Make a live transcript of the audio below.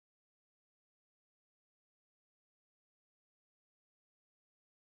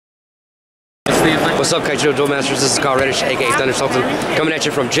What's up, Kaijudo Duel Masters? This is Carl Reddish, aka Thunder Sultan, coming at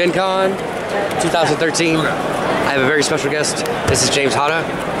you from Gen Con 2013. I have a very special guest. This is James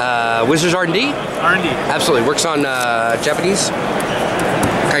Hata, Wizards R&D. R&D. Absolutely, works on Japanese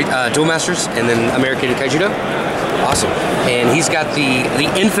Duel Masters and then American Kaijudo. Awesome. And he's got the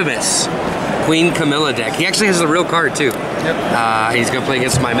infamous Queen Camilla deck. He actually has the real card too. Yep. He's gonna play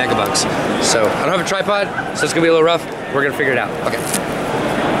against my Megabugs. So I don't have a tripod, so it's gonna be a little rough. We're gonna figure it out. Okay.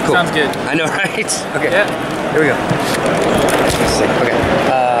 Cool. Sounds good. I know, right? Okay. Yeah. Here we go. Okay.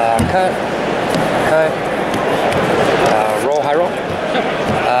 Cut. Roll, high roll.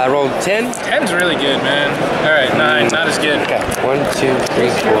 Roll 10. 10's really good, man. All right, 9, not as good. Okay. 1, 2,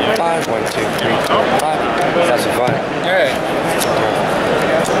 3, 4, 5. 1, 2, 3, 4, 5. That's some fun. All right.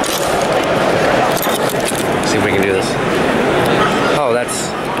 See if we can do this. Oh,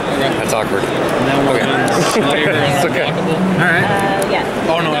 that's awkward. Okay. It's okay. All right. Yeah.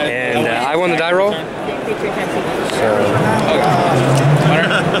 Oh no. And I won the die roll.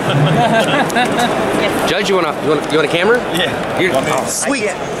 Judge, you want a camera? Yeah. Sweet.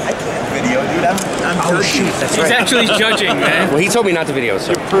 I can't video, dude. I'm Oh shoot, that's He's right. actually judging, man. Well, he told me not to video,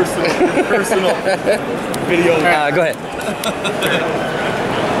 so. personal video. Go ahead.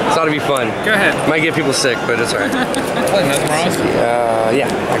 It's ought to be fun. Go ahead. Might get people sick, but it's alright. Nothing wrong. Yeah,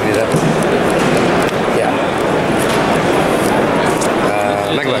 I can do that. Yeah.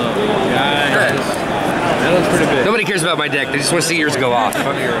 Megabug. That looks pretty big. Nobody cares about my deck. They just want to see yours go off.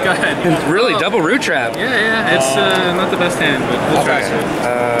 Go ahead. Really, double root trap. Yeah. It's not the best hand, but we'll try it.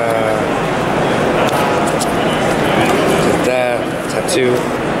 That, tattoo,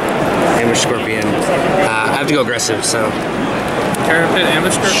 ambush scorpion. I have to go aggressive, so. Parapet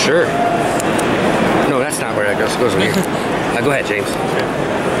ambush scorpion? Sure. No, that's not where that goes. It goes over here. Go ahead, James.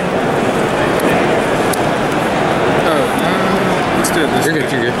 Let's do it. You're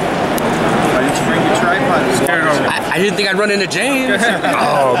good. You're good. Why didn't you bring your tripod? I didn't think I'd run into James.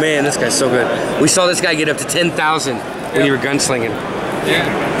 Oh man, this guy's so good. We saw this guy get up to 10,000 when you were gunslinging. Yeah.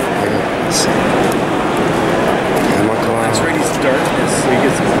 That's right, he's darkness, so he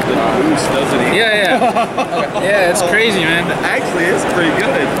gets a boost, doesn't he? Yeah. Yeah, it's crazy, man. Actually, it's pretty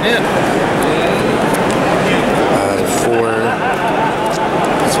good. Yeah. 4.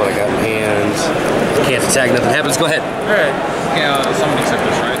 That's what I got in hand. Can't attack, nothing happens. Go ahead. Alright. Yeah, someone accept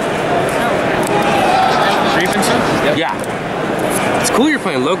this, right? Creeping some? Yep. Yeah. It's cool you're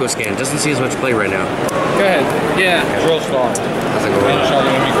playing logo scan. Doesn't see as much play right now. Go ahead. Yeah. Drill strong. How's it going? Shot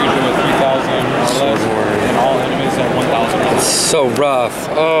the enemy creature with 3,000 or less, and all enemies at 1,000. It's so rough.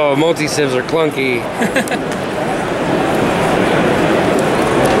 Oh, multi-sieves are clunky.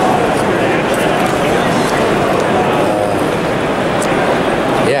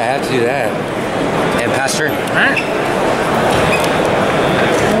 Yeah, I have to do that. And pass turn. Alright.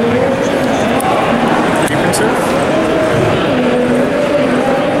 Creeping some?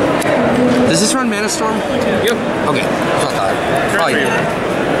 Does this run Mana Storm? Yep. Okay. That's what I thought. Probably. Retriever.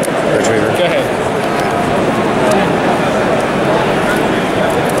 Retriever. Go ahead.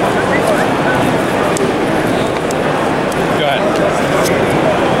 Go ahead.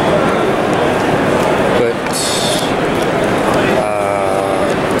 Put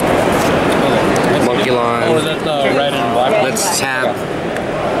Monkey Line. Oh, is that the red and black? Let's tap.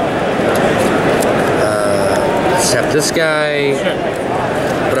 Let's tap this guy. Sure.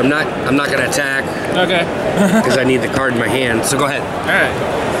 But I'm not gonna attack Okay. because I need the card in my hand. So go ahead. Alright.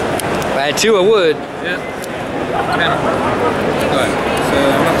 If I had 2, I would. Yeah. Mana. Go ahead. So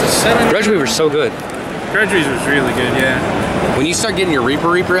I'm up to 7. Grudge Weaver's so good. Grudgeries was really good, yeah. When you start getting your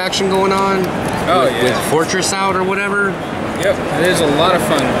Reaper action going on, with Fortress out or whatever. Yep. It is a lot of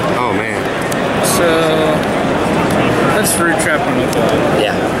fun. Oh man. So let's root trap him with that.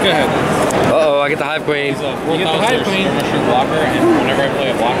 Yeah. Go ahead. Uh-oh, I get the Hive Queen. He's a You get the high 4,000 queen. skirmisher blocker, and whenever I play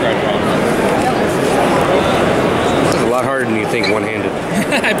a blocker, I draw him. This is a lot harder than you think one-handed.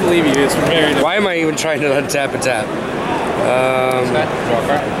 I believe you. It's very. Why am I even trying to untap and tap? Draw a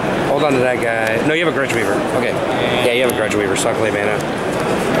card. Hold on to that guy. No, you have a Grudge Weaver. Okay. Yeah, you have a Grudge Weaver, so I'll play mana.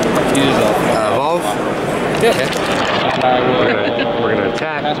 Use Evolve? Yep. Okay. I will We're gonna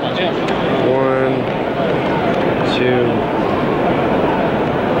attack. pass my turn. 1, 2.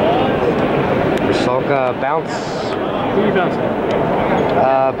 Rusalka, bounce. Who are you bouncing?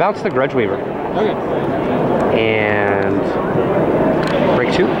 Bounce the Grudge Weaver. Okay. And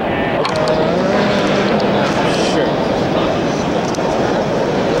break 2. Sure.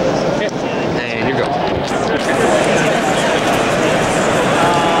 And you go.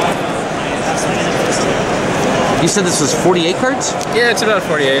 You said this was 48 cards? Yeah, it's about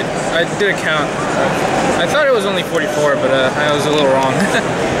 48. I did a count. I thought it was only 44, but I was a little wrong.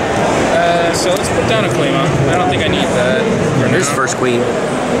 So let's put down a Kalima. I don't think I need that. Here's first queen.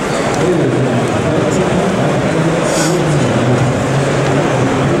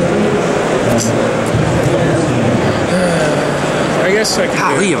 I guess I can.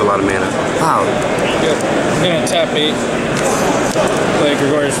 Wow, you have a lot of mana. Wow. Yep. I'm gonna tap 8. Play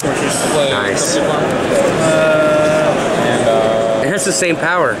Gregorius Fortress. Nice. And It has the same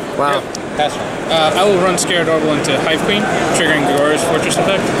power. Wow. Yep. I will run Scared Orbital into Hive Queen, triggering Gregorius Fortress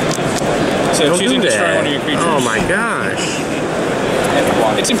effect. So Don't choosing do to destroy that. one of your creatures. Oh my gosh.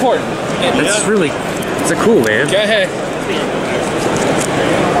 It's important. That's really, it's a cool, man. Go ahead.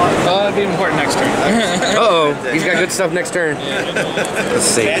 It'll be important next turn. Uh-oh, he's got good stuff next turn. Let's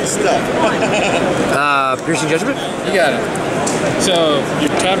see. Bad stuff. Piercing Judgment? You got it. So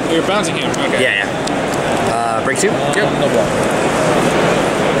you're bouncing him. Okay. Yeah. Break 2? Yep. No block.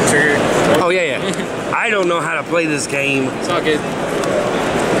 Trigger. Oh, yeah. I don't know how to play this game. It's all good.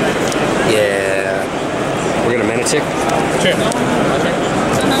 Yeah. We're gonna mana tick. Sure.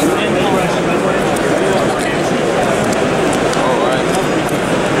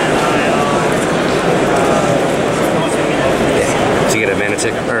 So you get a mana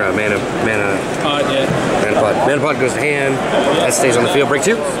tick, or a mana Yeah. pod. Mana pod goes to hand. That stays on the field. Break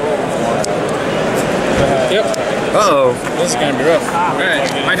 2. Yep. Uh-oh. This is gonna be rough. All right.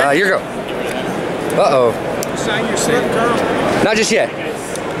 My turn. Your go. Uh-oh. Sign your save, Carl. Not just yet.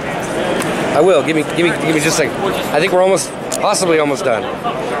 I will. Give me just a second. I think we're possibly almost done.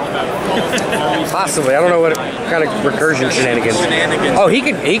 Possibly. I don't know what kind of recursion shenanigans. Oh, he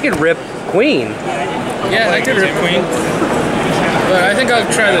could rip queen. Yeah, I could rip queen. But I think I'll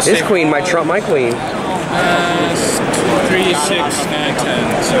try this. His queen might trump my queen. 3, 6, 9,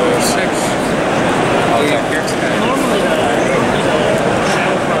 10. So 6. I'll attack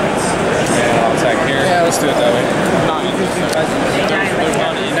here. Yeah, let's do it that way.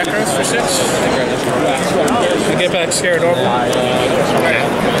 Necrose for 6. I get back Scared Orbital.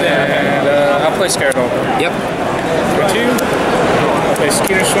 And I'll play Scared Orbital. Yep. For 2. I'll play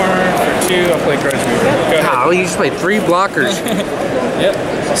Skeeter Swarmer. For 2, I'll play Grudge Mover. Go ahead. Wow, you just played 3 blockers. Yep.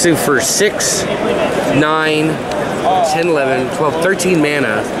 So for 6, 9, 10, 11, 12, 13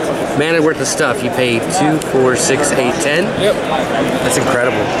 mana worth of stuff, you pay 2, 4, 6, 8, 10? Yep. That's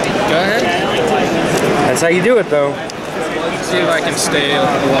incredible. Go ahead. That's how you do it, though. See if I can stay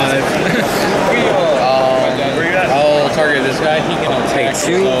alive. I'll target this guy. He can Take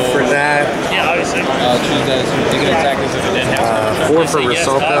 2 for that. Yeah, obviously. I'll choose that. You can attack this if it didn't have 4 for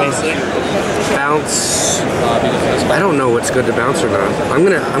Resalta. Bounce. I don't know what's good to bounce or not. I'm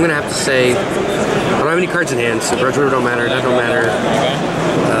gonna have to say I don't have any cards in hand, so Grudge Mover don't matter. That don't matter.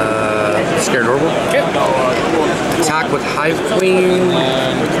 Scared Orbital. Yep. Attack with Hive Queen. 1,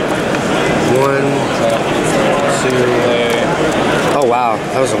 2. Oh wow,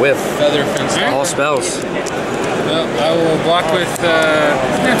 that was a whiff. Feather fence. All spells. Well, I will block with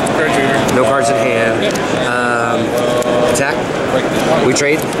Grudge Mover. No cards in hand. Yep. Attack. We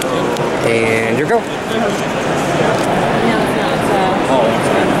trade. And your go.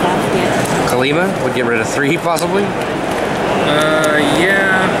 Kalima would get rid of 3 possibly.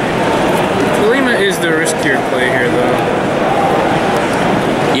 Yeah. Kalima is the riskier play here, though.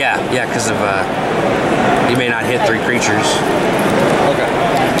 Yeah, because of you may not hit 3 creatures. Okay.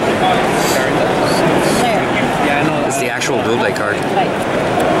 Yeah, I know. It's the actual dual day card.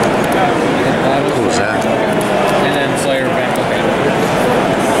 Cool is that? And then Slayer Bank. Okay.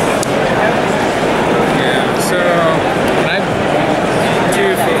 Yeah, so Can I?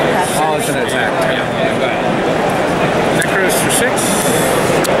 2 for Oh, it's an attack. Yeah, go ahead. Necrose for 6.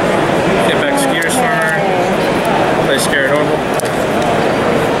 Get back Skeeter Swarmer. Play Scared Orbital.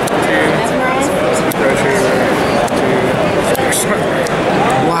 2. Grudge Mover. 2. Skeeter Swarmer.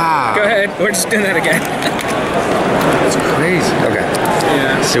 Wow. Go ahead. We're just doing that again. That's crazy. Okay.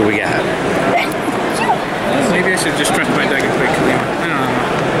 Yeah. So we got. Maybe I should just trust my deck and play Kalima. I don't know.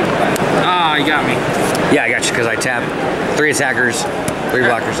 Ah, you got me. Yeah, I got you because I tapped 3 attackers, 3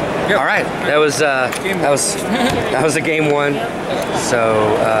 blockers. Yep. All right, that was a game 1. So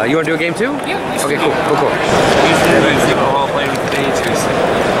you want to do a game 2? Yeah. Okay, cool.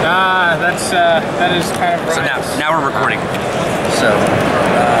 That is kind of right. So now we're recording. So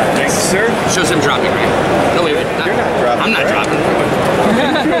Thanks, sir. shows him dropping, right? No, wait. You're not dropping, I'm not right? dropping.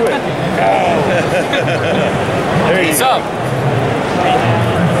 There you What's go. up?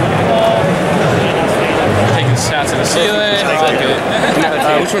 Taking shots at the ceiling. It's all good.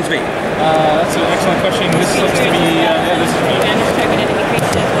 Which one's me? That's an excellent question. This looks to be this is me.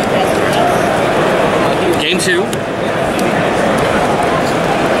 Game 2.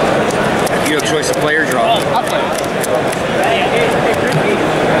 You have choice of player draw. I'll play.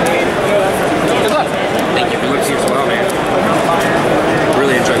 Thank you. Good luck to you as well, man.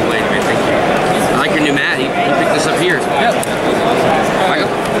 Really enjoyed playing, man. Thank you. I like your new mat. You picked this up here. Yep. Michael?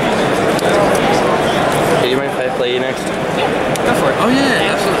 Do you mind if I play you next? Go for it. Oh,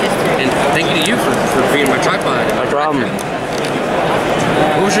 yeah, absolutely. And thank you to you for being my tripod. No problem.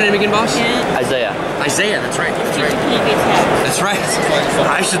 What was your name again, boss? Isaiah. Isaiah, that's right. That's right. That's right.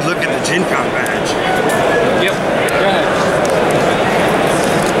 I should look at the Gen Con badge. Yep. Go ahead.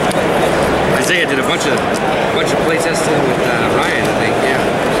 Isaiah did a bunch of play testing with Ryan, I think. Yeah.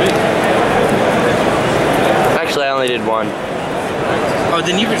 Actually, I only did one. Oh,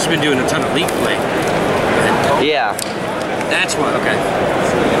 then you've just been doing a ton of league play. Yeah. That's why. Okay.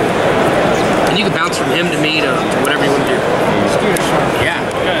 And you can bounce from him to me to whatever you want to do. Yeah.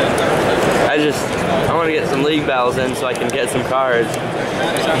 I want to get some league battles in so I can get some cards.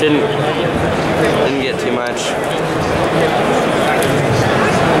 Didn't get too much.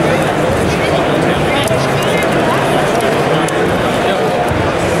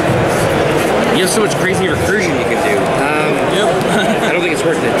 You have so much crazy recursion you can do. I don't think it's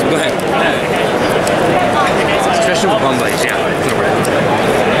worth it. Go ahead. Especially with bum blades, yeah.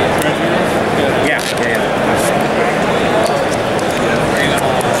 Yeah.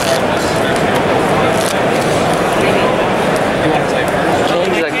 I don't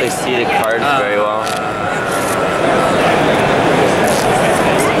exactly see the cards very well.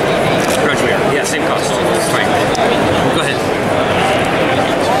 Yeah, same cost. It's fine. Go ahead.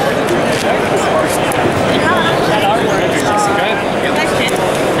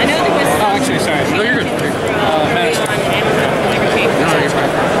 No, you're good.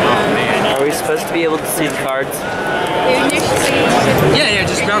 Are we supposed to be able to see the cards? Yeah,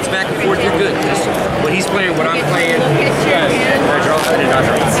 just bounce back and forth. You're good. Just what he's playing, what I'm playing. Or draw and not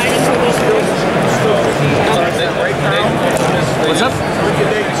draw. What's up?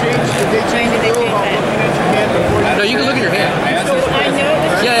 No, you can look at your hand.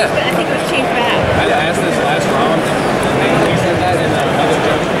 Yeah. I think it was changed back. I asked this last round. He said that in another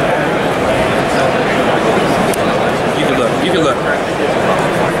joke. You can look. You can look.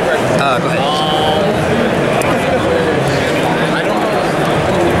 Go ahead.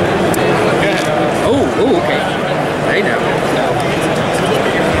 Oh, okay. Hey now.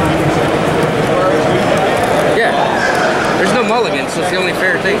 Yeah. There's no mulligan, so it's the only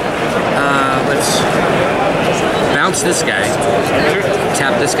fair thing. Let's bounce this guy.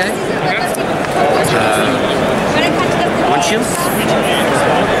 Tap this guy. One shield.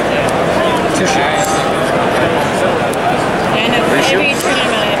 Two shields. Three shields.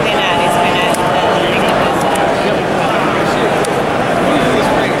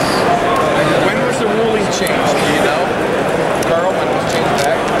 When was the ruling changed? Do you know? Carl, when it was changed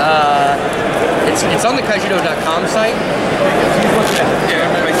back? It's on the Kaijudo.com site. Yeah,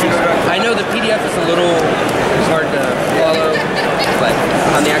 Kaijudo.com. I know the PDF is a little hard to follow, but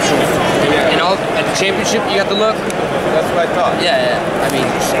on the actual, at the championship, you got the look. That's what I thought. Yeah. I mean,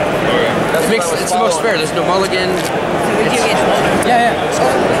 it's the most fair. There's no mulligan. Yeah.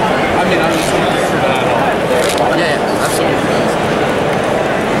 I mean, I'm just Yeah, absolutely.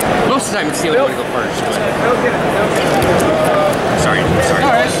 Most of the time, it's the only one to go first. Sorry.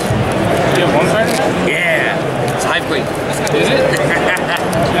 All right. You have one card? Yeah, it's Hive Queen. Is it?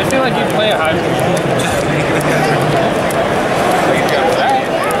 I feel like you'd play a Hive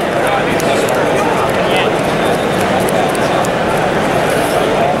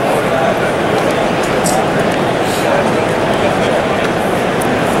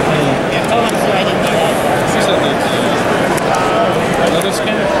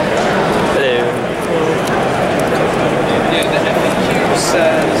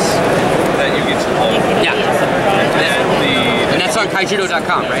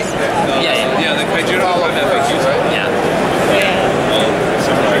Kaijudo.com, right? Yeah, the Kaijudo all of FAQs, right? Yeah.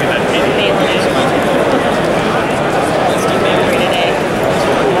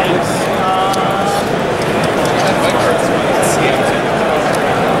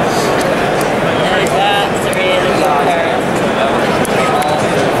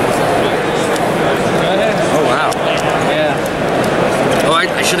 Oh, wow. Yeah. Oh,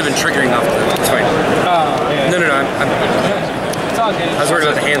 I should have been triggering off the... It's fine. Oh, yeah. No, I'm It's all good. I was worried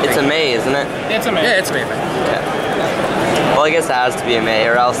about the hand It's a thing. May, isn't it? It's a man. Yeah, it's a May. Yeah. Well, I guess it has to be a May,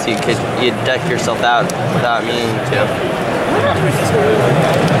 or else you'd deck yourself out without meaning to.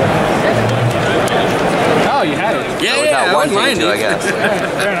 Oh, you had it. Yeah, I wasn't lying to you. I guess.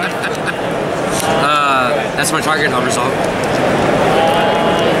 Fair enough. That's my target. I'll resolve.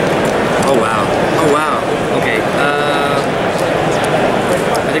 Oh wow. Okay.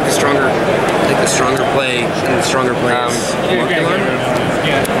 I think the stronger play and the stronger play is You're gonna get rid of it.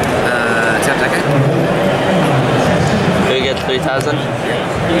 Yeah. tap that guy. Who gets 3,000?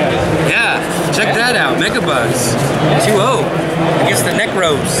 Yeah, check that out. Megabugs. 2-0 against the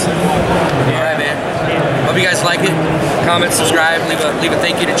Necrose. Alright, man. Hope you guys like it. Comment, subscribe, leave a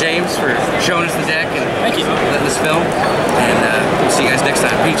thank you to James for showing us the deck and Thank you. letting us film. And we'll see you guys next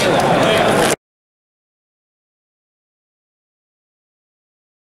time. Peace.